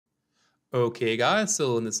Okay, guys,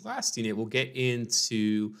 so in this last unit, we'll get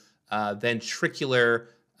into ventricular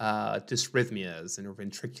dysrhythmias and or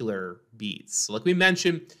ventricular beats. So like we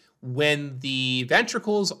mentioned, when the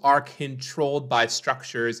ventricles are controlled by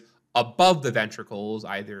structures above the ventricles,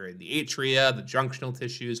 either in the atria, the junctional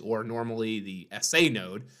tissues, or normally the SA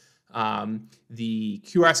node, the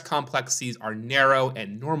QRS complexes are narrow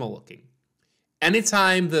and normal looking.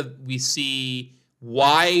 Anytime that we see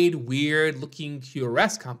wide, weird-looking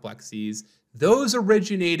QRS complexes, those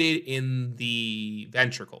originated in the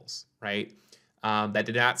ventricles, right? That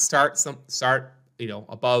did not start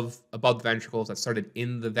above the ventricles. That started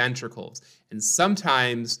in the ventricles, and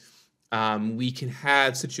sometimes we can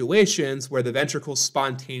have situations where the ventricles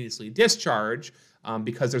spontaneously discharge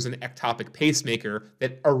because there's an ectopic pacemaker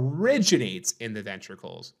that originates in the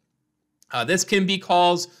ventricles. This can be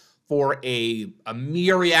caused for a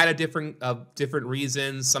myriad of different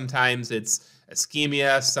reasons. Sometimes it's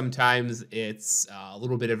ischemia, sometimes it's a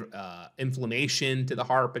little bit of inflammation to the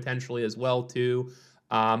heart potentially as well too,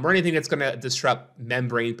 or anything that's going to disrupt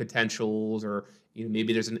membrane potentials, or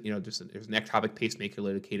maybe there's an there's an ectopic pacemaker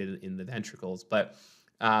located in the ventricles. But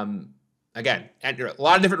again, and there are a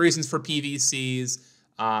lot of different reasons for PVCs.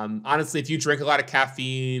 Honestly, if you drink a lot of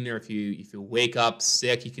caffeine, or if you wake up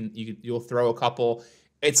sick, you'll throw a couple.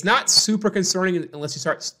 It's not super concerning unless you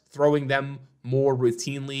start throwing them more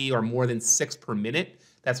routinely, or more than 6 per minute.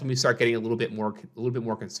 That's when we start getting a little bit more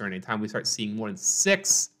concerning. Anytime we start seeing more than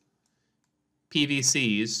 6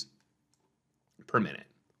 PVCs per minute.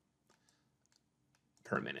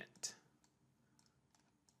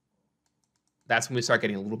 That's when we start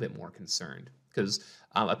getting a little bit more concerned, because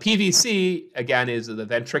a PVC, again, is the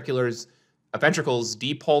ventricles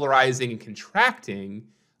depolarizing and contracting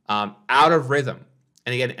out of rhythm.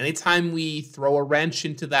 And again, anytime we throw a wrench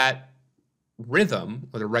into that rhythm,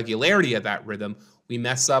 or the regularity of that rhythm, we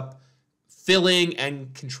mess up filling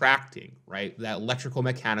and contracting, right? That electrical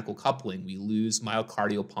mechanical coupling, we lose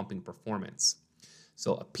myocardial pumping performance.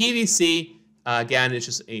 So a PVC, again, is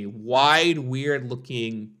just a wide, weird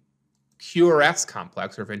looking QRS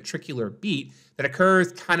complex, or ventricular beat, that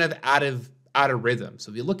occurs kind of out of rhythm. So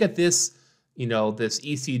if you look at this, this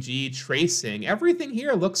ECG tracing, everything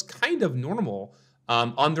here looks kind of normal.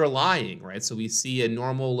 Underlying, right? So we see a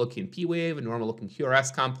normal looking P wave, a normal looking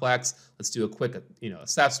QRS complex. Let's do a quick,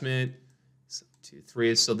 assessment. 2,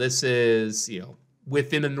 3. So this is,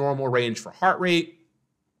 within a normal range for heart rate.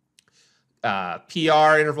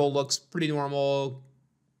 PR interval looks pretty normal.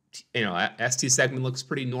 ST segment looks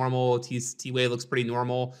pretty normal. T wave looks pretty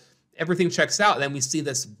normal. Everything checks out. And then we see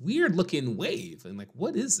this weird looking wave. And like,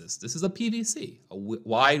 what is this? This is a PVC, a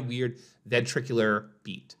wide, weird ventricular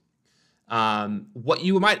beat. What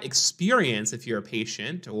you might experience if you're a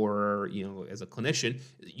patient, or as a clinician,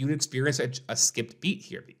 you would experience a skipped beat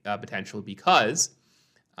here potentially, because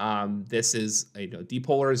this is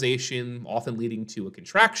depolarization, often leading to a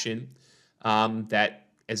contraction that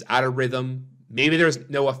is out of rhythm. Maybe there's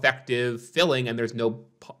no effective filling, and there's no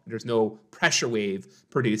pressure wave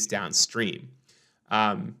produced downstream.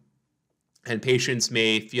 And patients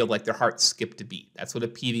may feel like their heart skipped a beat. That's what a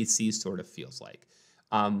PVC sort of feels like.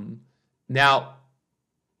 Now,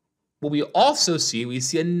 what we also see, we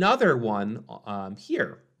see another one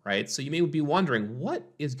here, right? So you may be wondering, what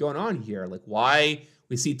is going on here? Like, why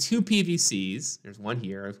we see 2 PVCs, there's one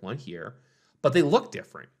here, there's one here, but they look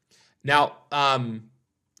different. Now,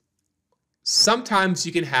 sometimes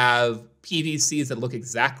you can have PVCs that look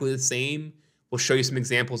exactly the same. We'll show you some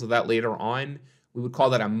examples of that later on. We would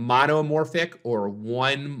call that a monomorphic, or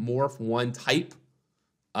one type.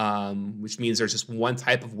 Which means there's just one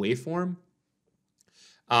type of waveform.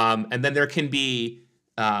 And then there can be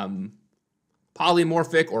polymorphic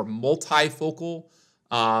or multifocal,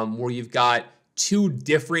 where you've got 2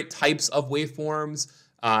 different types of waveforms,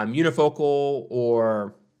 unifocal,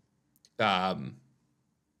 or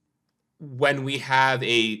when we have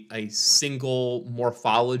a single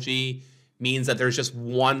morphology, means that there's just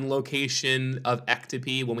one location of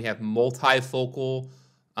ectopy. When we have multifocal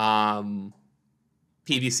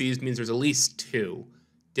PVCs, means there's at least 2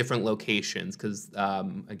 different locations, because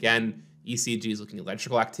again, ECG is looking at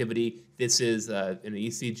electrical activity. This is an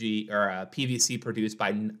ECG or a PVC produced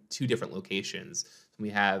by 2 different locations. We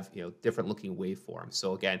have different looking waveforms.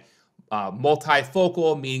 So again,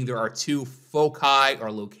 multifocal, meaning there are 2 foci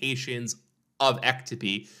or locations of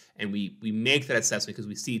ectopy, and we make that assessment because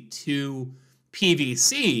we see 2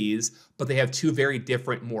 PVCs, but they have 2 very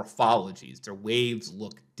different morphologies. Their waves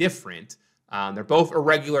look different. They're both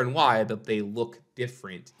irregular and wide, but they look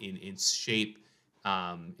different in shape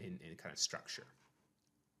and kind of structure.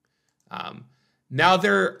 Now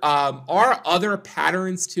there are other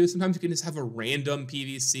patterns too. Sometimes you can just have a random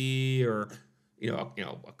PVC or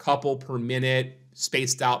a couple per minute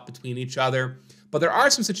spaced out between each other. But there are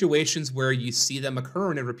some situations where you see them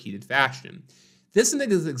occur in a repeated fashion. This is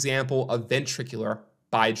an example of ventricular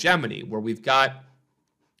bigeminy, where we've got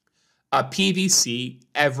a PVC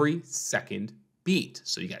every second beat.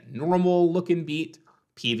 So you got normal looking beat,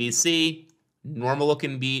 PVC, normal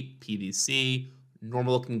looking beat, PVC,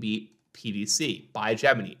 normal looking beat, PVC,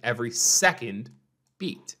 bigeminy, every second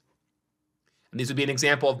beat. And these would be an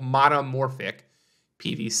example of monomorphic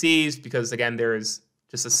PVCs because, again, there's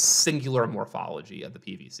just a singular morphology of the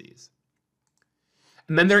PVCs.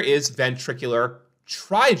 And then there is ventricular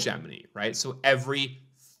trigeminy, right? So every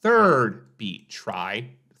third beat,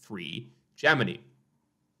 three gemini,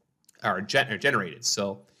 are generated.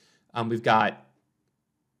 So we've got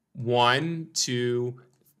 1, 2,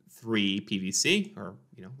 3 PVC, or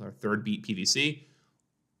our third beat PVC,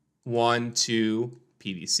 1, 2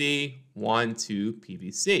 PVC, 1, 2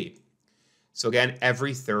 PVC. So again,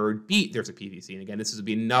 every third beat there's a PVC. And again, this would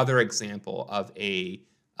be another example of a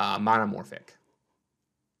monomorphic.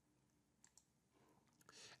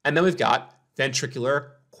 And then we've got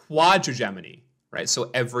ventricular quadrigeminy, right? So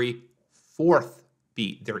every fourth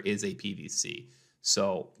beat there is a PVC.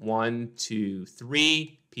 So 1, 2,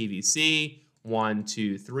 3 PVC, 1,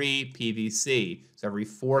 2, 3 PVC. So every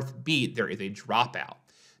fourth beat there is a dropout.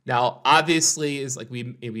 Now, obviously, is like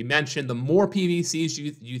we mentioned, the more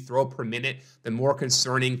PVCs you throw per minute, the more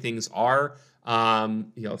concerning things are.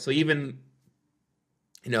 So even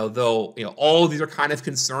though all of these are kind of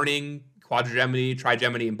concerning, quadrigeminy,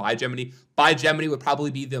 trigeminy, and bigeminy. Bigeminy would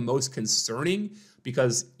probably be the most concerning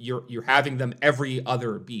because you're having them every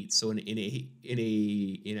other beat. So in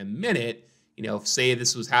a minute, say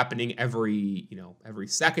this was happening every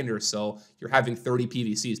second or so, you're having 30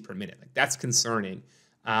 PVCs per minute. Like, that's concerning.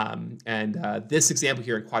 This example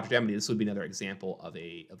here in quadrigeminy, this would be another example of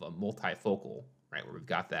a multifocal, right, where we've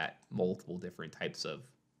got that multiple different types of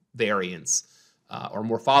variants or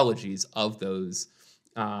morphologies of those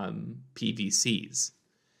PVCs.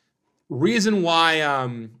 Reason why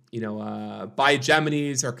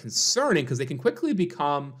bigeminies are concerning because they can quickly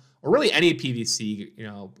become, or really any PVC,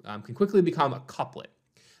 can quickly become a couplet.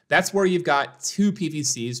 That's where you've got two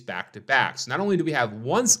PVCs back to back. So not only do we have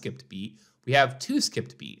one skipped beat, we have two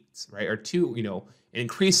skipped beats, right? Or two, an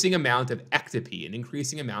increasing amount of ectopy, an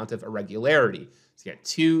increasing amount of irregularity. So you got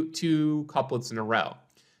two couplets in a row.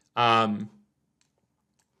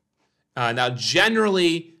 Now,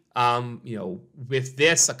 generally, with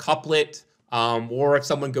this, a couplet, or if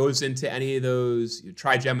someone goes into any of those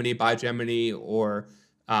trigeminy, bigeminy, or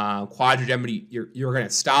quadrigeminy, you're going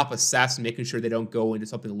to stop, assess, and making sure they don't go into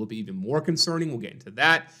something a little bit even more concerning. We'll get into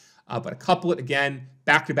that. But a couplet, again,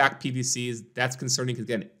 back-to-back PVCs, that's concerning because,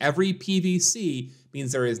 again, every PVC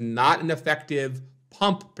means there is not an effective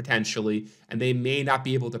pump potentially, and they may not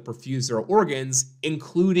be able to perfuse their organs,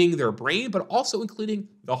 including their brain, but also including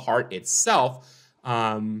the heart itself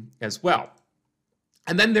as well.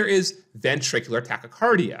 And then there is ventricular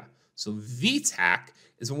tachycardia. So VTach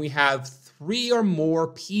is when we have 3 or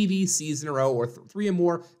more PVCs in a row, or 3 or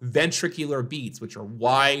more ventricular beats, which are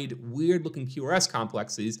wide, weird-looking QRS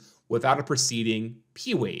complexes without a preceding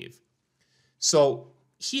P wave. So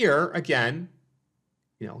here, again,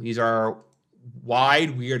 these are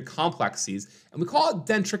wide, weird complexes, and we call it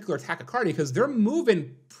ventricular tachycardia because they're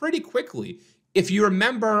moving pretty quickly. If you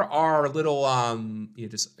remember our little,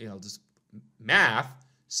 just math,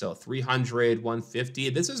 so 300, 150,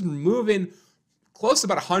 this is moving close to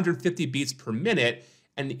about 150 beats per minute.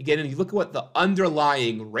 And again, if you look at what the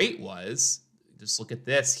underlying rate was, just look at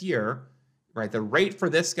this here, right? The rate for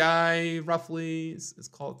this guy roughly is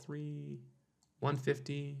called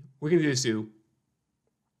 150. We're going to do this to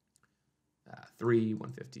 3,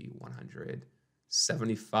 150, 100,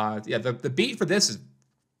 75. Yeah, the beat for this is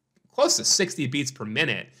close to 60 beats per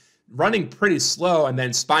minute, running pretty slow, and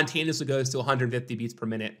then spontaneously goes to 150 beats per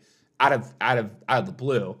minute out of the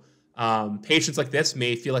blue. Patients like this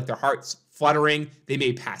may feel like their heart's fluttering. They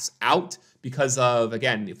may pass out because of,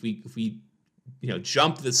 again, if we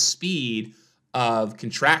jump the speed of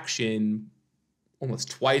contraction almost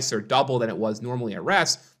twice or double than it was normally at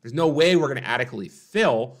rest, there's no way we're going to adequately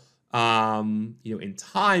fill in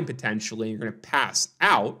time potentially. You're going to pass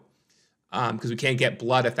out because we can't get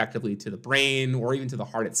blood effectively to the brain or even to the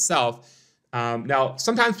heart itself. Now,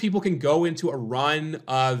 sometimes people can go into a run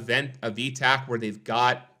of VTach where they've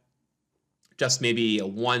got just maybe a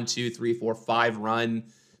 1, 2, 3, 4, 5 run,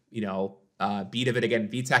 beat of it. Again,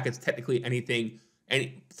 VTach is technically any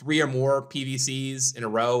 3 or more PVCs in a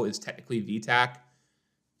row is technically VTach.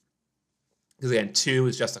 because again, 2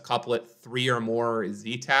 is just a couplet, 3 or more is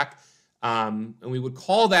VTach. And we would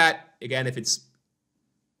call that, again, if it's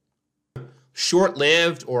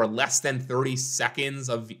short-lived or less than 30 seconds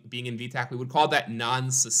of being in VTach, we would call that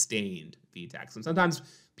non-sustained VTach. So sometimes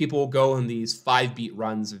people will go in these 5-beat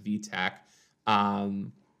runs of VTach,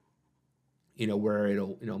 where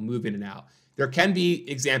it'll move in and out. There can be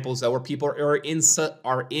examples though where people are in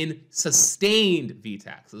sustained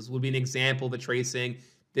VTach. So this would be an example of a tracing.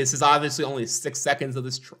 This is obviously only 6 seconds of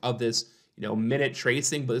this minute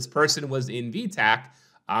tracing, but this person was in VTach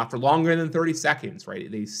for longer than 30 seconds, right?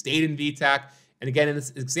 They stayed in VTach. And again, in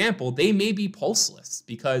this example, they may be pulseless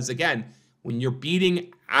because, again, when you're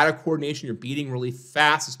beating out of coordination, you're beating really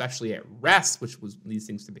fast, especially at rest, which was these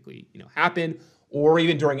things typically, happen, or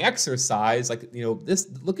even during exercise. Like,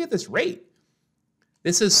 look at this rate.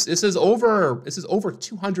 This is over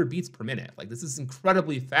 200 beats per minute. Like, this is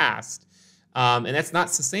incredibly fast, and that's not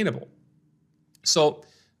sustainable. So,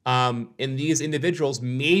 in these individuals,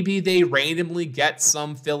 maybe they randomly get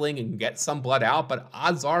some filling and get some blood out, but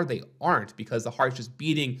odds are they aren't because the heart's just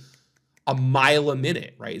beating a mile a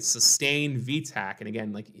minute, right? It's sustained VTach. And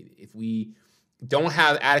again, like if we don't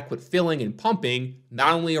have adequate filling and pumping,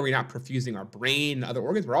 not only are we not perfusing our brain and other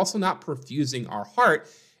organs, we're also not perfusing our heart.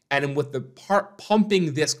 And with the heart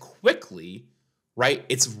pumping this quickly, right,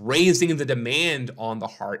 it's raising the demand on the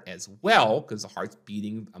heart as well because the heart's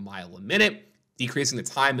beating a mile a minute, decreasing the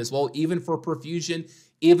time as well, even for perfusion,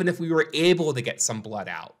 even if we were able to get some blood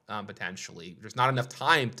out, potentially. There's not enough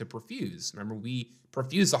time to perfuse. Remember, we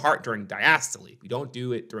perfuse the heart during diastole. We don't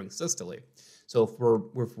do it during systole. So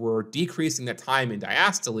if we're decreasing the time in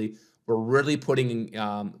diastole, we're really putting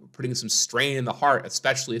some strain in the heart,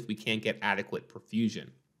 especially if we can't get adequate perfusion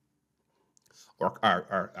or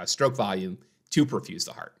our stroke volume to perfuse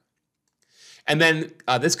the heart. And then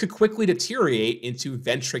this could quickly deteriorate into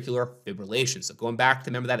ventricular fibrillation. So going back to,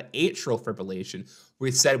 remember that atrial fibrillation,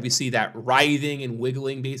 we said we see that writhing and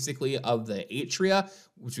wiggling basically of the atria,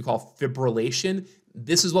 which we call fibrillation.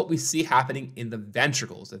 This is what we see happening in the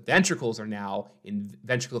ventricles. The ventricles are now in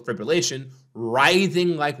ventricular fibrillation,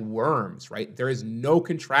 writhing like worms, right? There is no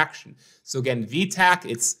contraction. So again, VTach,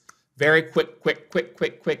 it's very quick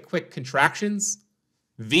contractions.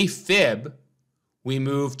 VFib, we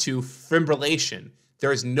move to fibrillation.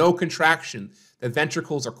 There is no contraction. The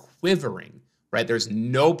ventricles are quivering, right? There's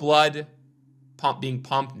no blood being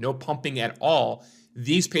pumped, no pumping at all.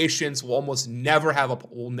 These patients will almost never have a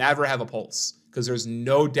pulse because there's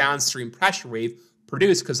no downstream pressure wave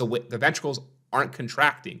produced because the ventricles aren't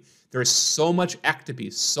contracting. There's so much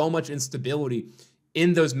ectopy, so much instability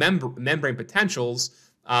in those membrane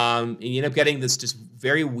potentials, and you end up getting this just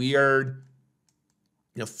very weird,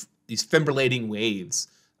 these fibrillating waves.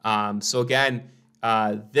 So again,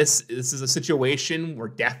 this is a situation where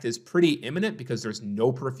death is pretty imminent because there's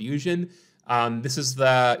no perfusion. This is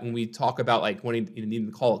when we talk about like wanting to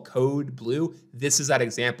even call a code blue. This is that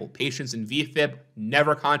example. Patients in VFib,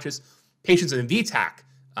 never conscious. Patients in VTach,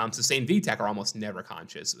 sustained VTach, are almost never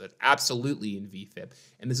conscious. But absolutely in VFib.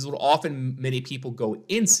 And this is what often many people go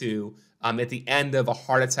into at the end of a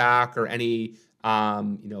heart attack or any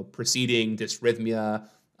preceding dysrhythmia.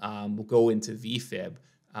 Will go into VFib.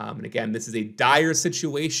 And again, this is a dire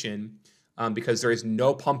situation because there is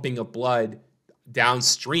no pumping of blood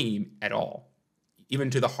downstream at all, even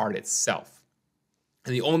to the heart itself.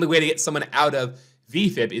 And the only way to get someone out of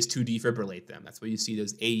VFib is to defibrillate them. That's why you see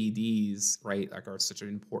those AEDs, right, like are such an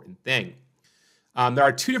important thing. There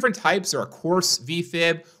are 2 different types. There are coarse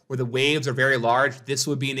VFib, where the waves are very large. This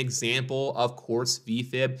would be an example of coarse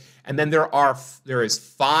VFib. And then there is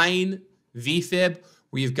fine VFib,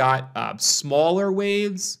 where you've got smaller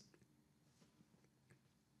waves,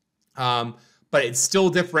 but it's still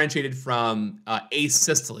differentiated from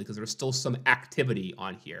asystole because there's still some activity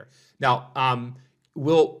on here. Now,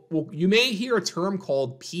 you may hear a term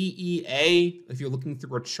called PEA if you're looking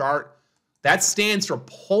through a chart. That stands for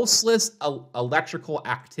pulseless electrical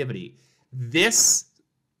activity. This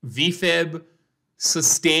VFib,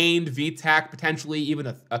 sustained VTach, potentially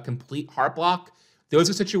even a complete heart block, those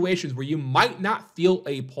are situations where you might not feel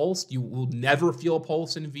a pulse. You will never feel a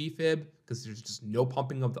pulse in VFib because there's just no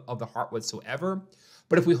pumping of the heart whatsoever.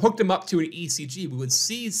 But if we hooked them up to an ECG, we would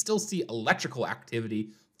still see electrical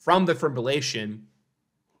activity from the fibrillation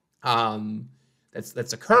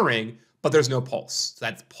that's occurring, but there's no pulse. So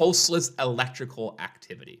that's pulseless electrical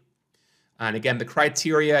activity. And again, the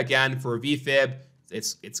criteria again for VFib,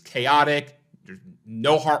 it's chaotic. There's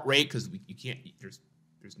no heart rate because you can't.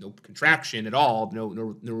 There's no contraction at all, no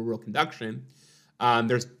real conduction.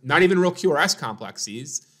 There's not even real QRS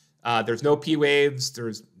complexes. There's no P waves.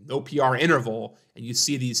 There's no PR interval, and you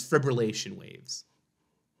see these fibrillation waves.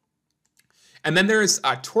 And then there's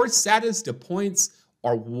Torsades de points,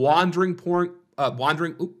 or wandering points.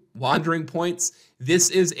 This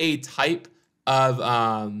is a type of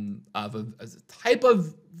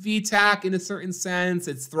VTach in a certain sense.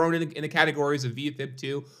 It's thrown in the categories of VFib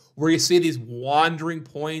too, where you see these wandering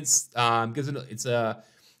points because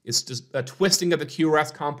it's just a twisting of the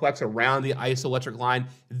QRS complex around the isoelectric line.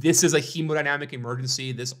 This is a hemodynamic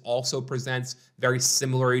emergency. This also presents very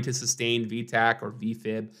similarly to sustained VTach or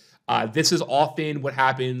VFib. This is often what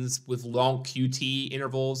happens with long QT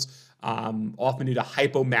intervals, often due to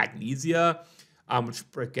hypomagnesia, which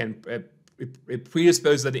again, it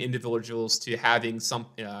predisposes the individuals to having some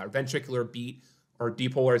ventricular beat or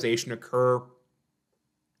depolarization occur,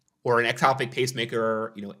 or an ectopic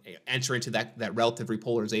pacemaker, enter into that relative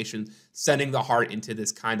repolarization, sending the heart into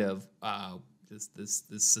this kind of this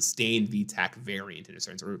sustained VTach variant in a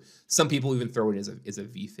sense, or some people even throw it as a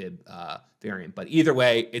VFib variant. But either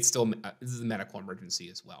way, it's still this is a medical emergency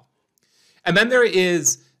as well. And then there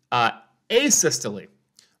is asystole,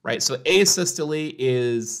 right? So asystole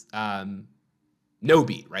is no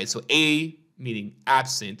beat, right? So A meaning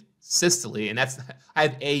absent, systole, and that's I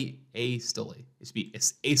have Aystole. It should be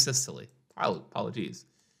asystole. Apologies.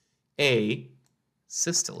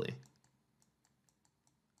 Asystole.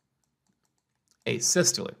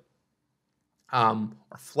 Asystole.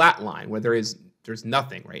 Or flat line, where there's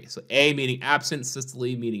nothing, right? So A meaning absent,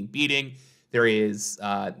 systole meaning beating. There is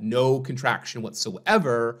no contraction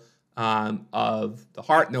whatsoever of the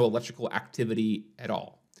heart, no electrical activity at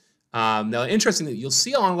all. Now, interestingly, you'll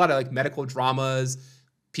see on a lot of like medical dramas,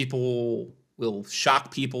 people will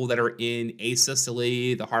shock people that are in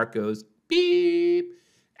asystole. The heart goes beep.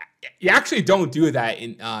 You actually don't do that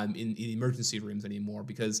in emergency rooms anymore,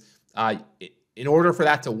 because in order for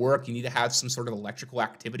that to work, you need to have some sort of electrical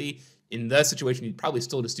activity. In that situation, you'd probably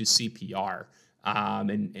still just do CPR,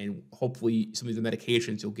 and hopefully some of the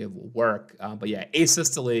medications you'll give will work. But yeah,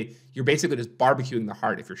 asystole, you're basically just barbecuing the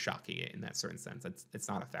heart if you're shocking it in that certain sense. It's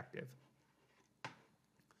not effective.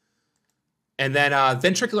 And then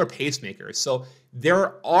ventricular pacemakers. So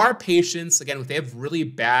there are patients, again, if they have really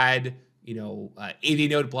bad, AV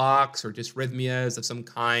node blocks or dysrhythmias of some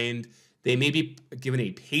kind, they may be given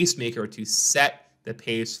a pacemaker to set the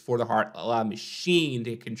pace for the heart, allow a machine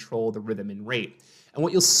to control the rhythm and rate. And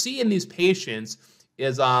what you'll see in these patients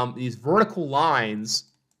is these vertical lines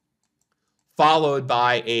followed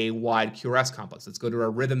by a wide QRS complex. Let's go to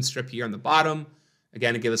our rhythm strip here on the bottom.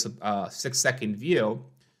 Again, to give us a 6-second view.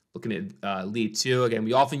 Looking at lead 2. Again,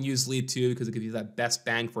 we often use lead 2 because it gives you that best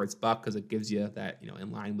bang for its buck, because it gives you that,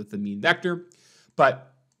 in line with the mean vector.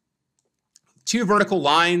 But 2 vertical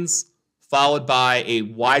lines followed by a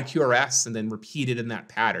wide QRS and then repeated in that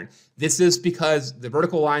pattern. This is because the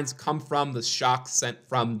vertical lines come from the shock sent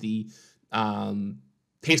from the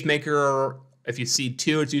pacemaker. If you see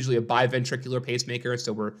 2, it's usually a biventricular pacemaker,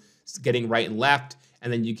 so we're getting right and left,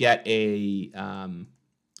 and then you get a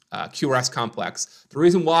QRS complex. The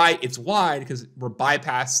reason why it's wide, because we're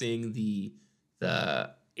bypassing the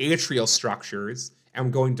atrial structures and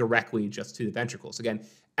we're going directly just to the ventricles. Again,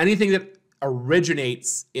 anything that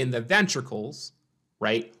originates in the ventricles,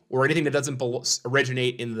 right, or anything that doesn't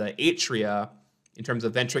originate in the atria in terms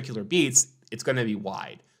of ventricular beats, it's going to be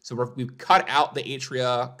wide. So we've cut out the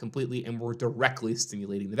atria completely and we're directly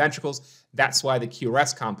stimulating the ventricles. That's why the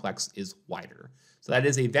QRS complex is wider. So that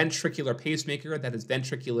is a ventricular pacemaker. That is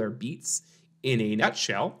ventricular beats in a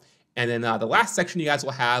nutshell. And then the last section you guys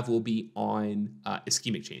will have will be on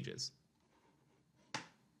ischemic changes.